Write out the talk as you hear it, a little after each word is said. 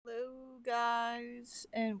guys,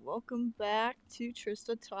 and welcome back to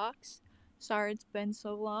Trista Talks. Sorry it's been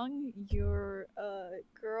so long. Your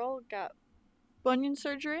girl got bunion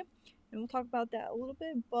surgery, and we'll talk about that a little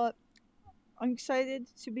bit. But I'm excited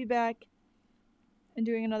to be back and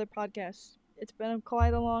doing another podcast. It's been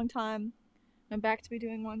quite a long time. I'm back to be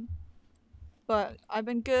doing one, but I've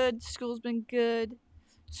been good. School's been good.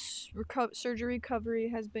 Surgery recovery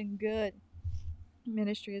has been good.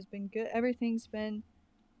 Ministry has been good. Everything's been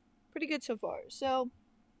pretty good so far. So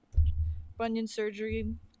bunion surgery.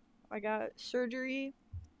 I got surgery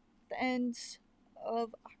at the end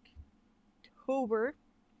of October,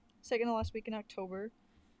 second to last week in October.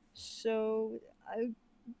 So I've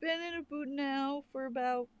been in a boot now for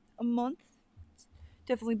about a month. It's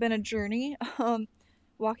definitely been a journey.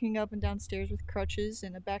 Walking up and down stairs with crutches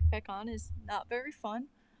and a backpack on is not very fun.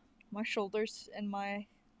 My shoulders and my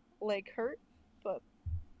leg hurt, but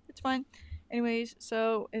it's fine. Anyways,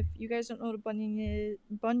 so if you guys don't know what a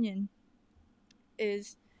bunion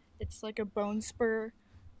is, it's like a bone spur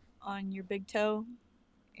on your big toe,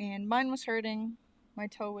 and mine was hurting. My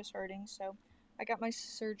toe was hurting, so I got my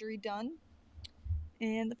surgery done.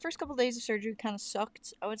 And the first couple of days of surgery kind of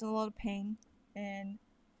sucked. I was in a lot of pain, and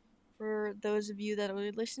for those of you that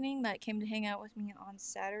are listening that came to hang out with me on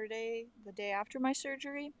Saturday, the day after my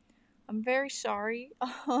surgery, I'm very sorry.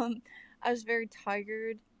 I was very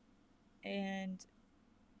tired, and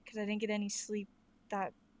because I didn't get any sleep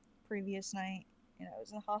that previous night, and I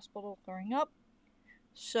was in the hospital throwing up.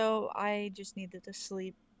 So I just needed to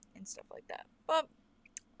sleep and stuff like that. But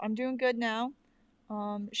I'm doing good now.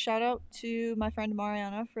 Shout out to my friend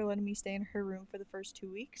Mariana for letting me stay in her room for the first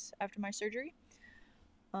 2 weeks after my surgery.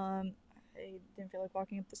 I didn't feel like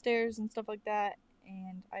walking up the stairs and stuff like that,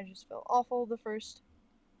 and I just felt awful the first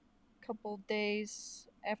couple days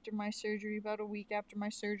after my surgery, about a week after my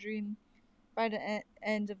surgery. And by the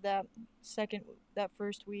end of that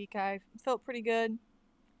first week, I felt pretty good.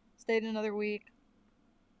 Stayed another week,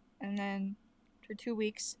 and then for 2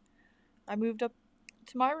 weeks, I moved up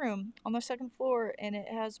to my room on the second floor, and it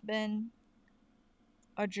has been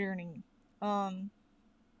a journey. Um,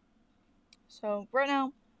 so right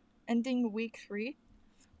now, ending week 3,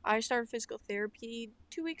 I started physical therapy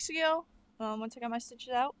 2 weeks ago. Once I got my stitches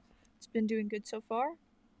out, it's been doing good so far.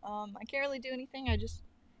 I can't really do anything. I just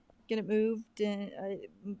get it moved, and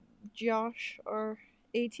Josh, our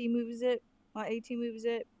AT, moves it. My AT moves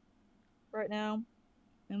it right now,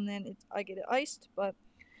 and then I get it iced. But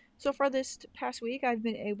so far this past week, I've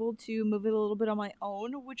been able to move it a little bit on my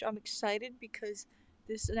own, which I'm excited because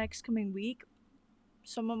this next coming week,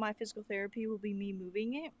 some of my physical therapy will be me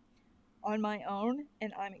moving it on my own,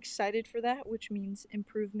 and I'm excited for that, which means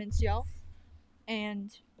improvements, y'all.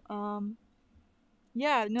 And um,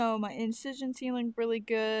 yeah, no, my incision's healing really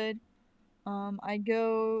good. I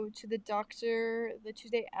go to the doctor the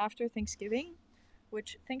Tuesday after Thanksgiving,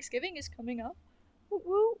 which Thanksgiving is coming up, woo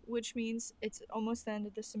woo, which means it's almost the end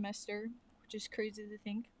of the semester, which is crazy to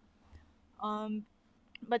think. Um,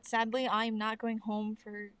 but sadly, I'm not going home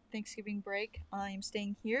for Thanksgiving break. I'm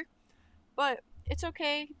staying here, but it's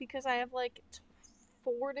okay because I have like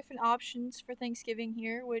 4 different options for Thanksgiving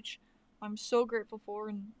here, which I'm so grateful for,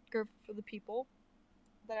 and grateful for the people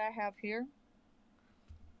that I have here.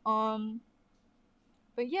 Um,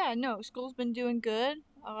 but yeah, no, school's been doing good.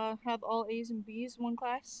 Have all A's and B's in one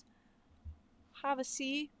class. Have a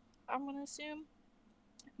C, I'm gonna assume.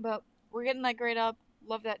 But we're getting that grade up.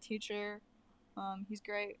 Love that teacher. He's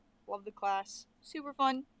great. Love the class. Super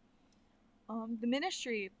fun. The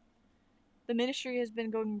ministry. The ministry has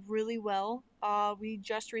been going really well. We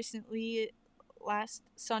just recently, last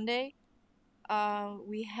Sunday,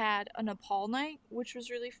 we had a Nepal night, which was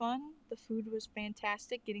really fun. The food was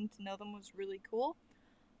fantastic. Getting to know them was really cool.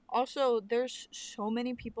 Also, there's so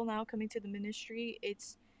many people now coming to the ministry.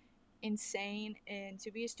 It's insane. And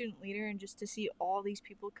to be a student leader and just to see all these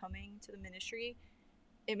people coming to the ministry,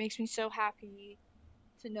 it makes me so happy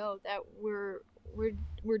to know that we're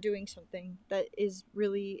we're doing something that is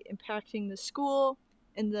really impacting the school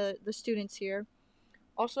and the students here.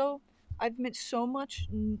 Also, I've met so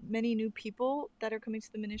many new people that are coming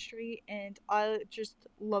to the ministry, and I just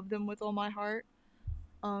love them with all my heart.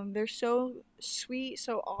 They're so sweet,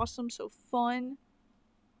 so awesome, so fun.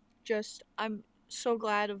 Just I'm so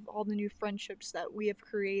glad of all the new friendships that we have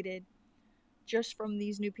created just from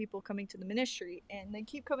these new people coming to the ministry, and they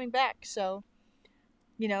keep coming back. So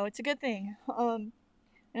it's a good thing. And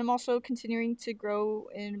I'm also continuing to grow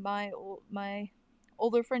in my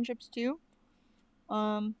older friendships too.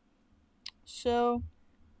 Um, so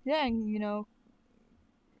yeah, and,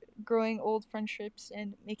 growing old friendships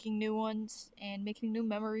and making new ones and making new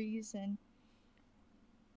memories, and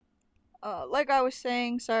Like I was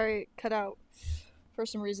saying, sorry, it cut out for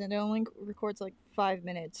some reason. It only records like 5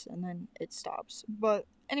 minutes and then it stops. But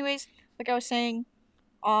anyways, like I was saying,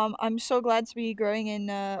 I'm so glad to be growing in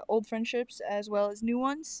old friendships as well as new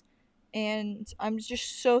ones, and I'm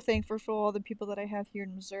just so thankful for all the people that I have here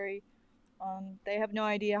in Missouri. They have no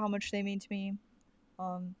idea how much they mean to me.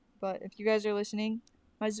 But if you guys are listening,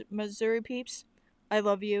 my Missouri peeps, I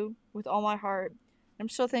love you with all my heart. I'm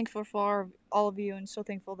so thankful for all of you, and so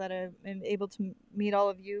thankful that I'm able to meet all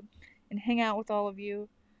of you and hang out with all of you.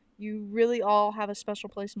 You really all have a special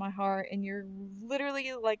place in my heart, and you're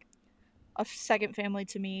literally like a second family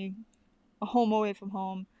to me, a home away from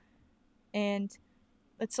home. And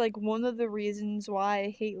it's like one of the reasons why I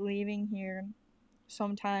hate leaving here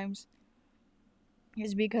sometimes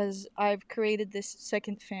is because I've created this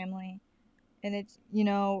second family, and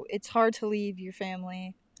it's hard to leave your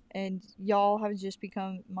family, and y'all have just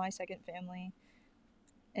become my second family,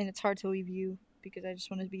 and it's hard to leave you because I just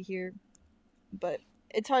want to be here, but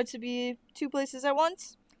it's hard to be two places at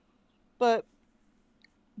once. But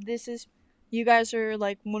this is you guys are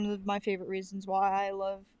like one of my favorite reasons why I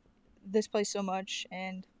love this place so much,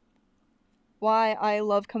 and why I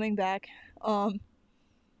love coming back. Um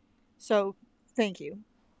so thank you.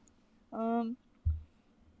 Um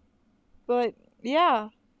but yeah.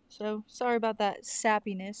 So sorry about that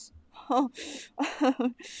sappiness.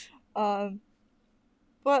 um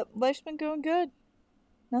but life's been going good.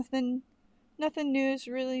 Nothing nothing new's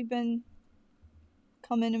really been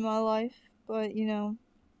coming in my life, but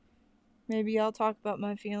maybe I'll talk about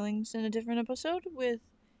my feelings in a different episode with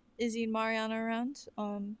Izzy and Mariana around.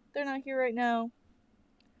 They're not here right now.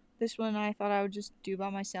 This one I thought I would just do by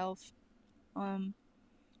myself. Um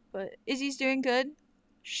but Izzy's doing good.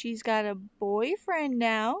 She's got a boyfriend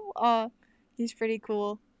now. He's pretty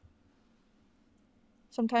cool.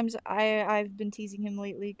 Sometimes I've been teasing him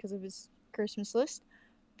lately because of his Christmas list,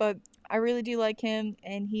 but I really do like him,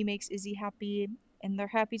 and he makes Izzy happy, and they're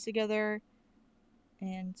happy together,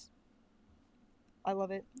 and I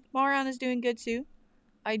love it. Mariana's doing good too.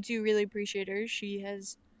 I do really appreciate her.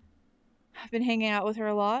 I've been hanging out with her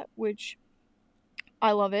a lot, which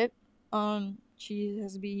I love it. She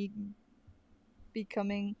has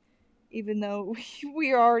becoming, even though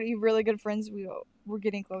we are already really good friends, we're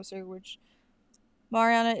getting closer. Which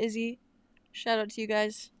Mariana, Izzy, shout out to you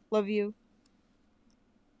guys. Love you.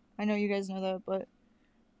 I know you guys know that, but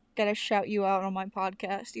gotta shout you out on my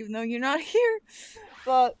podcast, even though you're not here.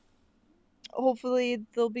 But hopefully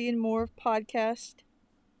there'll be more podcast.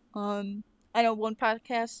 Um, I know one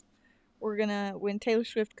podcast we're gonna when Taylor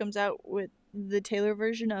Swift comes out with the Taylor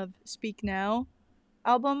version of Speak Now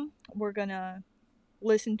album, we're gonna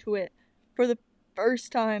listen to it for the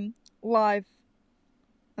first time live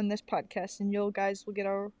on this podcast, and you guys will get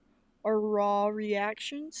our raw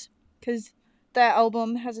reactions, because that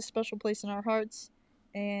album has a special place in our hearts,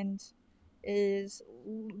 and is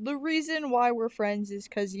the reason why we're friends is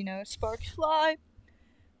because Sparks Fly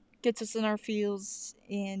gets us in our feels,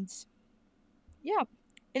 and yeah.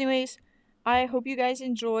 Anyways, I hope you guys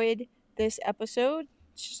enjoyed this episode.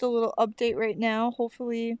 It's just a little update right now.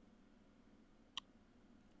 Hopefully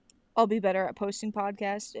I'll be better at posting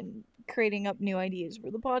podcasts and creating up new ideas for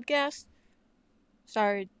the podcast.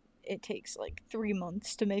 Sorry, it takes like 3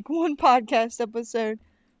 months to make one podcast episode.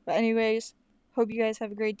 But anyways, hope you guys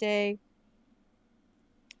have a great day,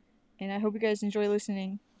 and I hope you guys enjoy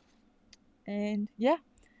listening. And yeah,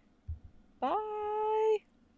 bye.